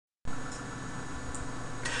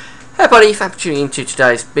everybody, thanks for tuning into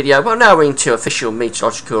today's video. Well, now we're into official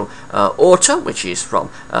meteorological autumn, which is from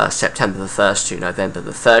September the 1st to November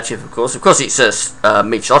the 30th, of course. Of course, it's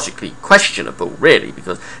meteorologically questionable, really,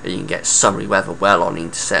 because you can get summery weather well on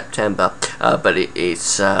into September, but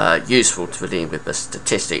it's useful for dealing with the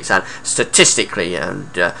statistics. And statistically,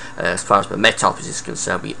 and as far as the Met Office is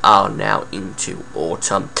concerned, we are now into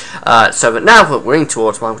autumn. So that now that we're into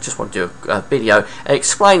autumn, I just want to do a video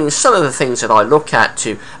explaining some of the things that I look at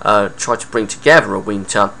to try to bring together a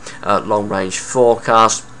winter long-range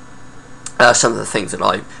forecast. Some of the things that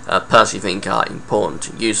I personally think are important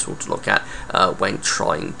and useful to look at when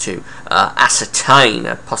trying to ascertain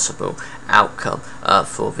a possible outcome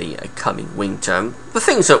for the coming winter. And the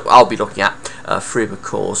things that I'll be looking at through the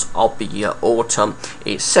course of the autumn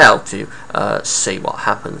itself to see what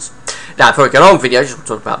happens. Now, before we get on with the video, I just want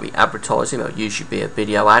to talk about the advertising. There'll usually be a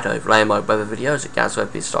video ad overlaying my weather videos at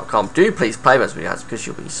gazweathervids.com. Do please play those videos because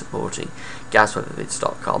you'll be supporting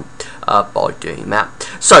gazweathervids.com by doing that.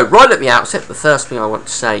 So, right at the outset, the first thing I want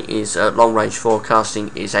to say is long-range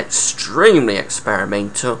forecasting is extremely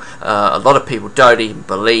experimental. A lot of people don't even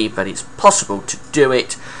believe that it's possible to do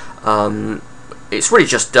it. It's really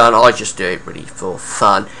just done. I just do it really for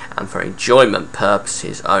fun and for enjoyment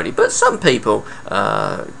purposes only. But some people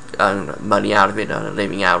earn money out of it and are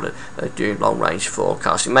living out of doing long-range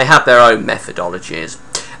forecasting. They have their own methodologies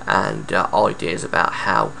and ideas about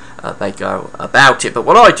how they go about it, but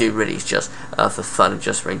what I do really is just for fun and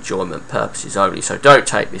just for enjoyment purposes only. So don't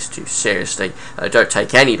take this too seriously. Don't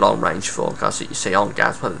take any long-range forecast that you see on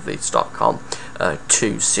gazweathervids.com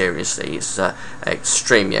too seriously. It's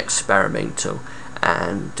extremely experimental,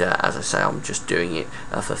 and as I say, I'm just doing it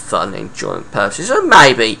for fun and enjoyment purposes, and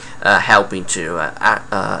maybe helping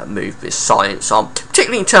to move this science on,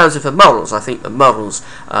 particularly in terms of the models. I think the models,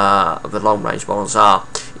 the long-range models, are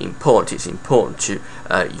important. It's important to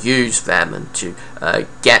use them and to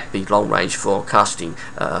get the long-range forecasting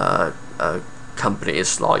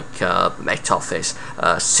companies like Met Office,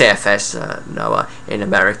 CFS, NOAA in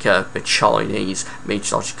America, the Chinese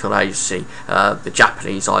Meteorological Agency, the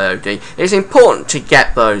Japanese IOD. It's important to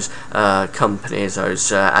get those companies,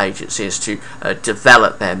 those agencies to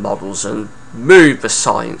develop their models and move the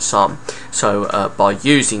science on. So by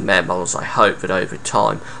using their models, I hope that over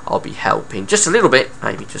time I'll be helping just a little bit,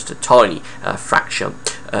 maybe just a tiny fraction,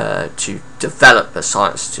 to develop the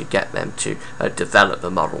science, to get them to develop the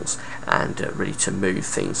models and really to move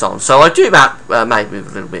things on. So I do that maybe with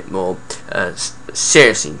a little bit more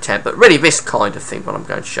serious intent, but really this kind of thing, what I'm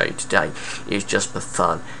going to show you today, is just for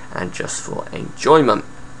fun and just for enjoyment.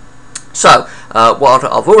 So, what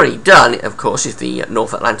I've already done, of course, is the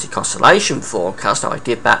North Atlantic Oscillation forecast. Now, I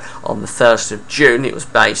did that on the 1st of June. It was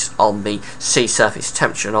based on the sea surface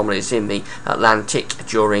temperature anomalies in the Atlantic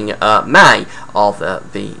during May of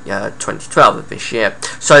the 2012 of this year.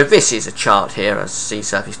 So, this is a chart here, a sea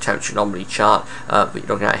surface temperature anomaly chart that you're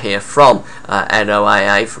looking at here from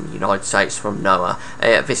NOAA, from the United States, from NOAA.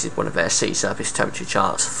 This is one of their sea surface temperature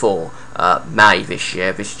charts for May this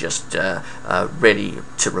year. This is just really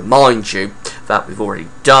to remind you that I've already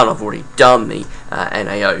done the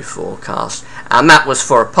NAO forecast, and that was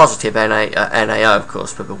for a positive NAO, of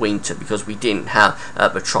course, for the winter, because we didn't have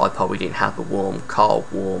the tripod, we didn't have the warm,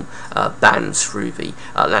 cold, warm bands through the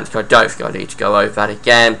Atlantic. I don't think I need to go over that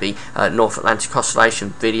again. The North Atlantic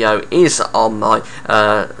Oscillation video is on my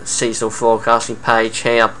seasonal forecasting page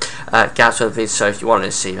here at GazWeatherVids, so if you want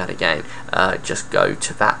to see that again, just go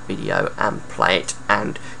to that video and play it,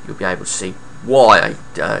 and you'll be able to see why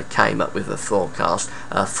I came up with a forecast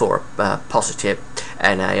for a positive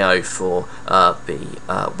NAO for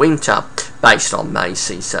the winter based on May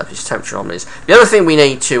sea surface temperature anomalies. The other thing we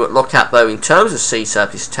need to look at, though, in terms of sea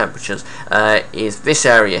surface temperatures is this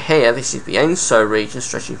area here. This is the ENSO region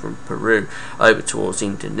stretching from Peru over towards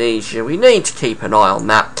Indonesia. We need to keep an eye on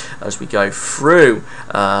that as we go through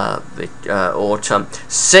the autumn,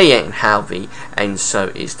 seeing how the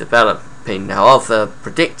ENSO is developed. Now, I've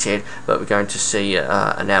predicted that we're going to see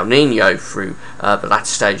an El Nino through the latter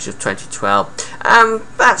stages of 2012, and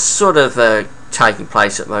that's sort of taking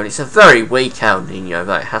place at the moment. It's a very weak El Nino,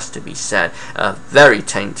 though, it has to be said, very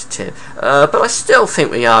tentative, but I still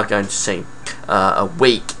think we are going to see a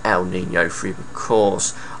weak El Nino through the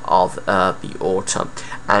course of the autumn.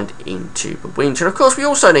 and into the winter. And of course, we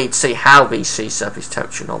also need to see how these sea surface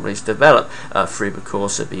temperature anomalies develop through the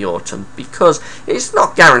course of the autumn, because it's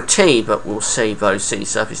not guaranteed that we'll see those sea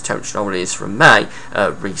surface temperature anomalies from May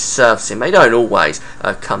resurfacing. They don't always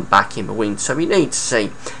come back in the winter, so we need to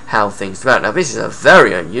see how things develop. Now, this is a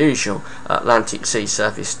very unusual Atlantic sea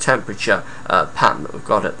surface temperature pattern that we've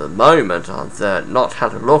got at the moment. I've not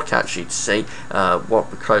had a look actually to see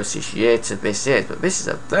what the closest year to this is, but this is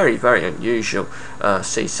a very, very unusual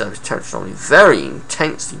sea surface temperature anomaly, very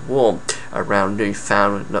intensely warm around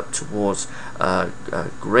Newfoundland and up towards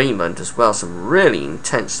Greenland as well. Some really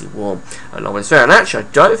intensely warm anomalies there, and actually I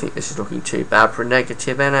don't think this is looking too bad for a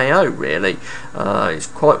negative NAO really. It's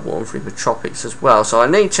quite warm through the tropics as well, so I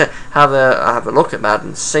need to have a look at that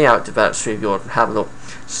and see how it develops through the autumn, have a look,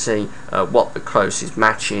 see what the closest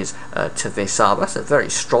matches to this are. That's a very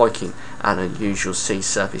striking and unusual sea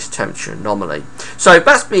surface temperature anomaly. So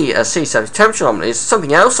that's the sea surface temperature anomaly.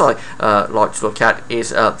 Something else I like to look at is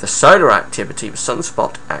the solar activity, the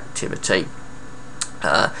sunspot activity.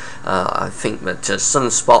 I think that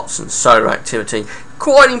sunspots and solar activity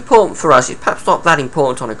quite important for us. It's perhaps not that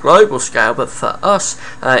important on a global scale, but for us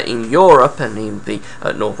in Europe and in the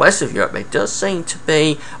northwest of Europe, there does seem to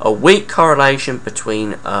be a weak correlation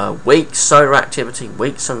between weak solar activity,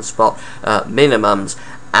 weak sunspot minimums,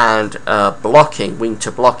 and winter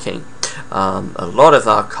blocking. A lot of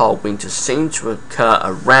our cold winters seem to occur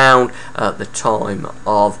around the time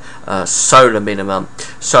of solar minimum.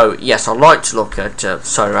 So yes, I like to look at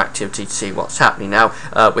solar activity to see what's happening. Now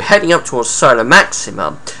we're heading up towards solar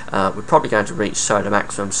maximum. We're probably going to reach solar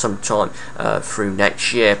maximum sometime through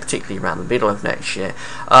next year, particularly around the middle of next year.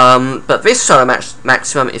 But this solar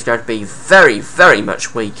maximum is going to be very, very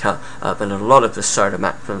much weaker than a lot of the solar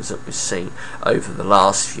maximums that we've seen over the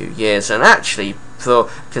last few years. And actually,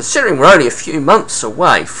 considering we're only a few months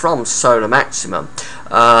away from solar maximum,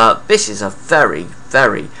 this is a very,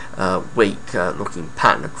 very weak looking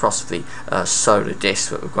pattern across the solar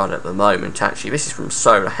disk that we've got at the moment. Actually, this is from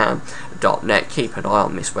solarham.net. Keep an eye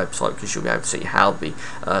on this website because you'll be able to see how the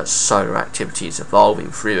solar activity is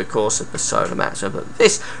evolving through the course of the solar maximum. But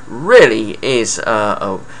this really is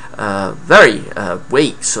a very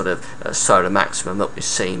weak sort of solar maximum that we're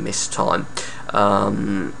seeing this time.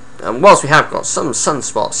 And whilst we have got some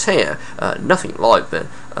sunspots here, nothing like the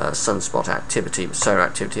sunspot activity, the solar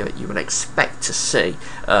activity that you would expect to see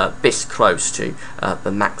this close to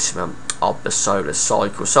the maximum of the solar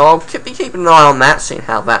cycle. So I'll be keeping an eye on that, seeing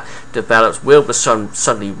how that develops. Will the sun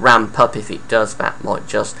suddenly ramp up? If it does, that might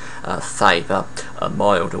just favour a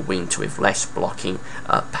milder winter with less blocking,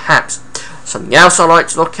 perhaps. Something else I like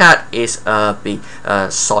to look at is the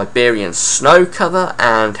Siberian snow cover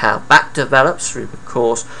and how that develops through the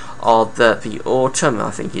course of the autumn.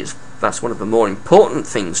 I think that's one of the more important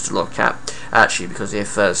things to look at actually, because if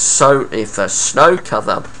snow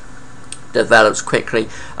cover develops quickly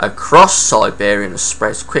across Siberia and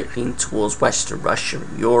spreads quickly in towards Western Russia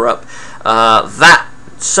and Europe, that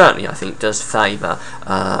certainly I think does favour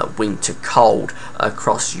winter cold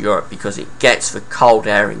across Europe, because it gets the cold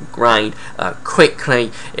air ingrained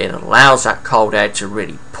quickly. It allows that cold air to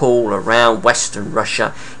really pool around Western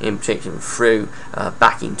Russia in particular, through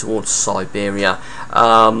back in towards Siberia.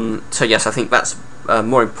 So yes, I think that's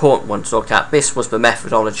more important one to look at. This was the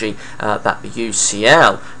methodology that the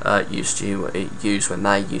UCL used to use when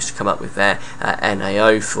they used to come up with their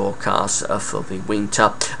NAO forecasts for the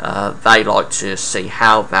winter. They like to see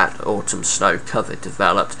how that autumn snow cover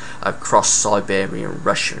developed across Siberia and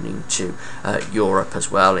Russia and into Europe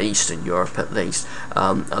as well, Eastern Europe at least,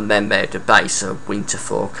 and then they'd base a winter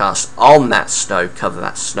forecast on that snow cover,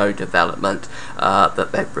 that snow development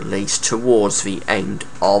that they'd release towards the end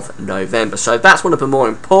of November. So that's one of the more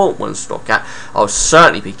important ones to look at. I'll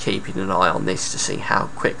certainly be keeping an eye on this to see how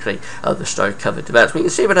quickly the snow cover develops. We can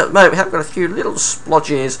see that at the moment we have got a few little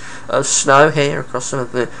splodges of snow here across some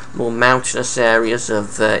of the more mountainous areas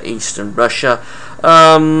of eastern Russia.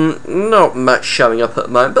 Not much showing up at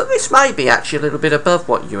the moment, but this may be actually a little bit above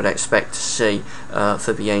what you would expect to see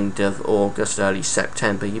for the end of August, early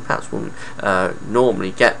September. You perhaps wouldn't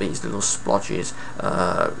normally get these little splodges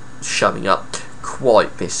showing up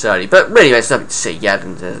quite this early, but really there's nothing to see yet,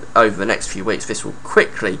 and over the next few weeks this will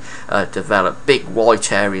quickly develop big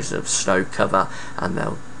white areas of snow cover, and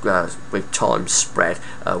they'll with time spread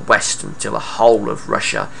west until the whole of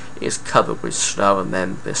Russia is covered with snow, and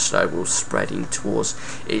then the snow will spread in towards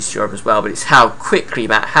East Europe as well. But it's how quickly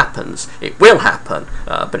that happens. It will happen,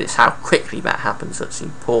 but it's how quickly that happens that's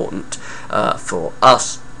important for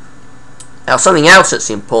us Now, something else that's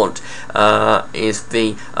important is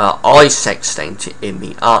the ice extent in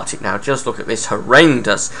the Arctic. Now, just look at this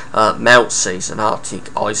horrendous melt season,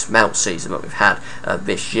 Arctic ice melt season that we've had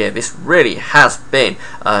this year. This really has been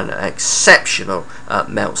an exceptional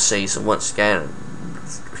melt season. Once again,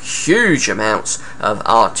 huge amounts of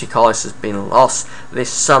Arctic ice has been lost this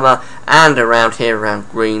summer, and around here, around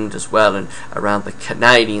Greenland as well, and around the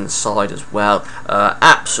Canadian side as well.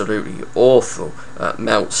 Absolutely awful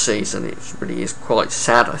melt season. It really is quite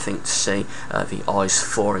sad, I think, to see the ice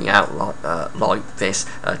thawing out like this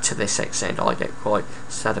to this extent. I get quite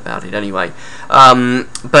sad about it anyway.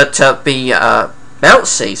 But the melt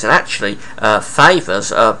season actually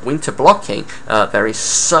favours winter blocking. There is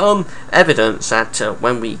some evidence that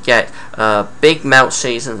when we get big melt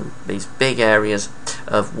seasons, these big areas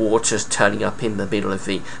of waters turning up in the middle of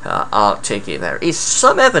the Arctic, there is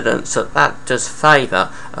some evidence that that does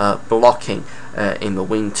favour blocking in the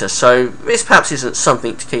winter. So this perhaps isn't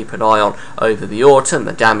something to keep an eye on over the autumn.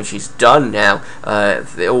 The damage is done now.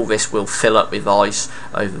 All this will fill up with ice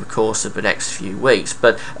over the course of the next few weeks,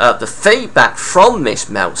 but the feedback from this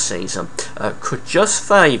melt season could just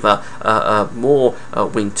favour more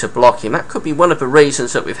winter blocking. That could be one of the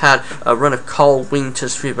reasons that we've had a run of cold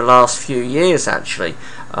winters through the last few years, actually.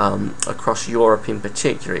 Across Europe in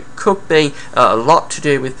particular. It could be a lot to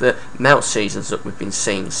do with the melt seasons that we've been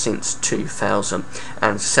seeing since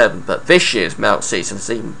 2007, but this year's melt season has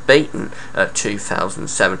even beaten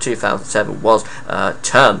 2007. 2007 was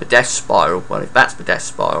termed the death spiral. Well, if that's the death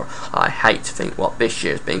spiral, I hate to think what this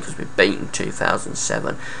year's been, because we've beaten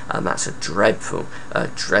 2007, and that's a dreadful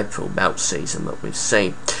melt season that we've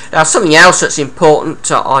seen. Now, something else that's important,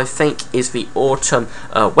 I think, is the autumn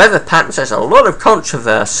weather patterns. There's a lot of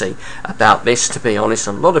controversy about this, to be honest.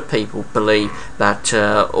 A lot of people believe that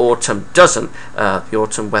the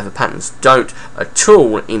autumn weather patterns don't at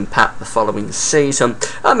all impact the following season.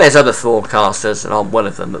 There's other forecasters, and I'm one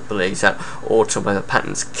of them, that believes that autumn weather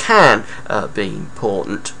patterns can be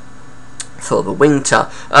important for the winter.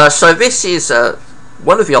 So this is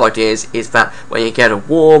one of the ideas is that when you get a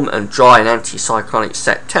warm and dry and anticyclonic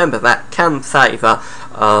September, that can favour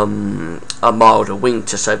a milder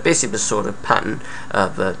winter. So this is the sort of pattern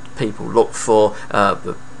that people look for,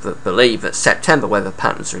 that believe that September weather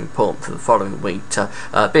patterns are important for the following winter.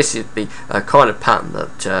 This is the kind of pattern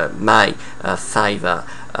that may favour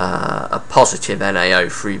a positive NAO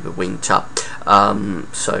through the winter.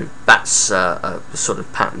 So that's the sort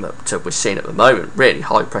of pattern that we're seeing at the moment, really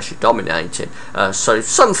high pressure dominated. So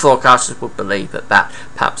some forecasters would believe that that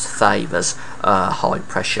perhaps favours high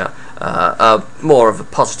pressure, more of a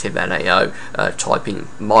positive NAO typing,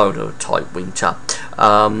 milder type winter.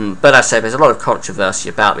 But as I say, there's a lot of controversy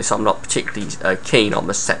about this. I'm not particularly keen on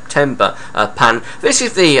the September pattern. This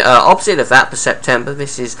is the opposite of that for September.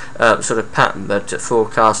 This is the sort of pattern that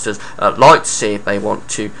forecasters like to see if they want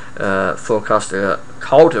to forecast a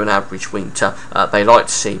colder than average winter. They like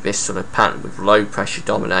to see this sort of pattern with low pressure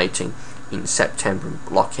dominating in September and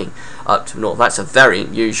blocking up to the north. That's a very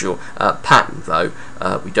unusual pattern, though.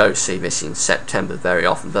 We don't see this in September very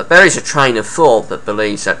often, but there is a train of thought that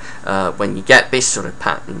believes that when you get this sort of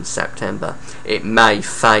pattern in September, it may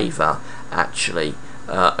favour actually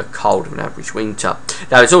a colder than average winter.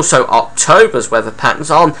 Now, there's also October's weather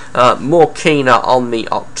patterns. I'm more keener on the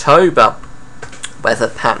October weather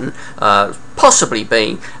pattern possibly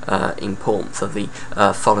being important for the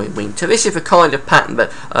following winter. This is the kind of pattern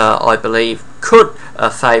that I believe could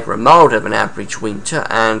favour a milder than average winter,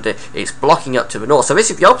 and it's blocking up to the north. So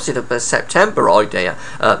this is the opposite of the September idea.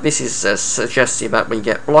 This is suggesting about when you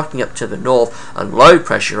get blocking up to the north and low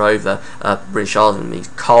pressure over British Island, these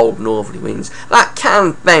cold northerly winds, that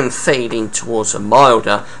can then feed in towards a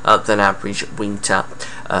milder than average winter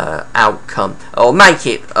outcome, or make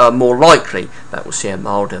it more likely that we'll see a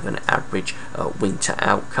milder than average winter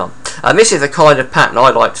outcome. And this is the kind of pattern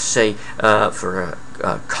I like to see for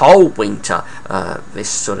a cold winter. This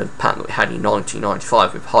sort of pattern that we had in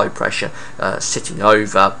 1995 with high pressure sitting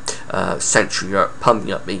over Central Europe,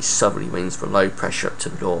 pumping up these southerly winds for low pressure up to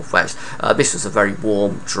the northwest. This was a very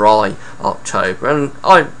warm, dry October, and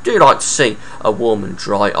I do like to see a warm and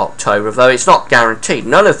dry October, though it's not guaranteed.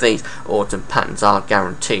 None of these autumn patterns are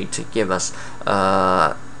guaranteed to give us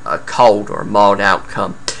a cold or a mild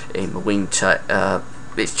outcome in the winter.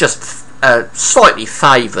 It's just slightly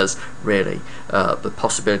favours, really, the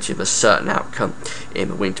possibility of a certain outcome in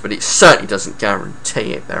the winter, but it certainly doesn't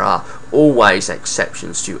guarantee it. There are always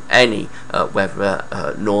exceptions to any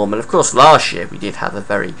weather norm, and of course last year we did have a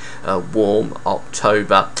very warm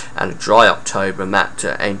October and a dry October, and that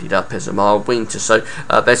ended up as a mild winter. So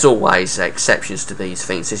there's always exceptions to these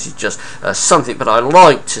things. This is just something that I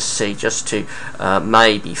like to see, just to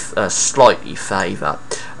maybe slightly favour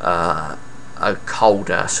a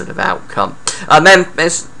colder sort of outcome. And then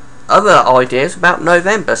there's other ideas about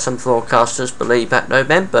November. Some forecasters believe that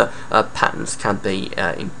November patterns can be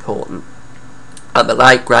important. The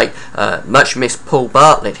late great much missed Paul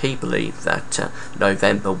Bartlett, he believed that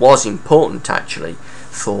November was important actually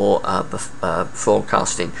for the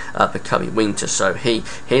forecasting the coming winter. So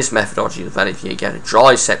his methodology was that if you get a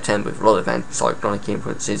dry September with a lot of anticyclonic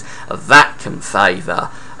influences, that can favour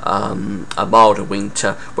a milder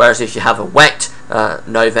winter, whereas if you have a wet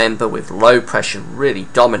November with low pressure really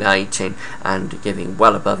dominating and giving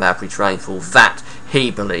well above average rainfall, that he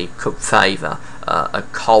believed could favour a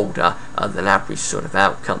colder than average sort of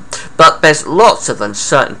outcome. But there's lots of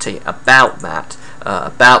uncertainty about that,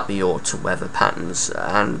 about the autumn weather patterns,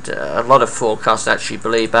 and a lot of forecasts actually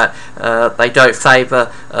believe that they don't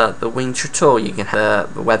favour the winter at all. You can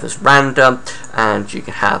have the weather's random, and you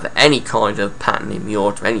can have any kind of pattern in the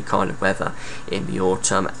autumn, any kind of weather in the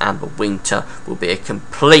autumn, and the winter will be a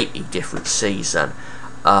completely different season,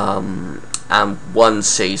 and one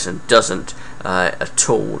season doesn't at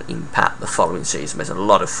all impact the following season. There's a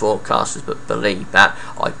lot of forecasters that believe that.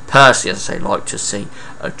 I personally, as I say, like to see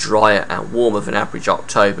a drier and warmer than average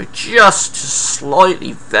October, just to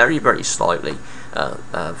slightly, very, very slightly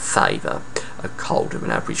favour a colder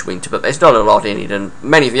than average winter. But there's not a lot in it, and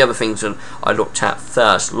many of the other things that I looked at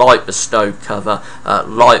first, like the snow cover,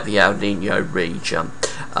 like the El Nino region,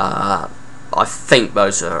 I think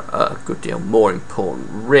those are a good deal more important,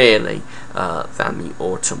 really, than the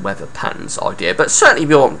autumn weather patterns idea. But certainly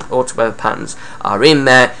the autumn weather patterns are in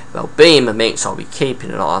there, they'll be in the mix, I'll be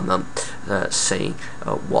keeping an eye on them, seeing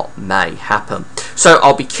what may happen. So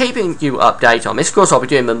I'll be keeping you updated on this. Of course, I'll be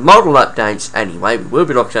doing the model updates anyway. We will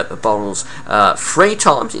be looking at the models 3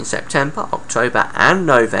 times in September, October and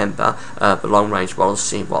November, the long range models,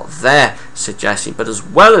 seeing what they're suggesting. But as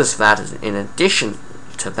well as that, in addition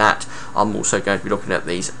to that, I'm also going to be looking at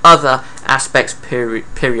these other aspects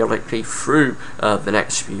periodically through the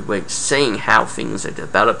next few weeks, seeing how things are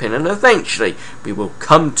developing, and eventually we will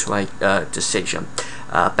come to a decision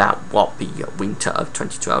about what the winter of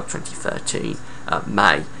 2012-2013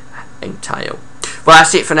 may entail. Well,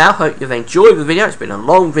 that's it for now. Hope you've enjoyed the video. It's been a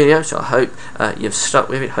long video, so I hope you've stuck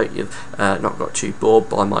with it. Hope you've not got too bored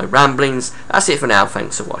by my ramblings. That's it for now.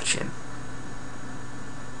 Thanks for watching.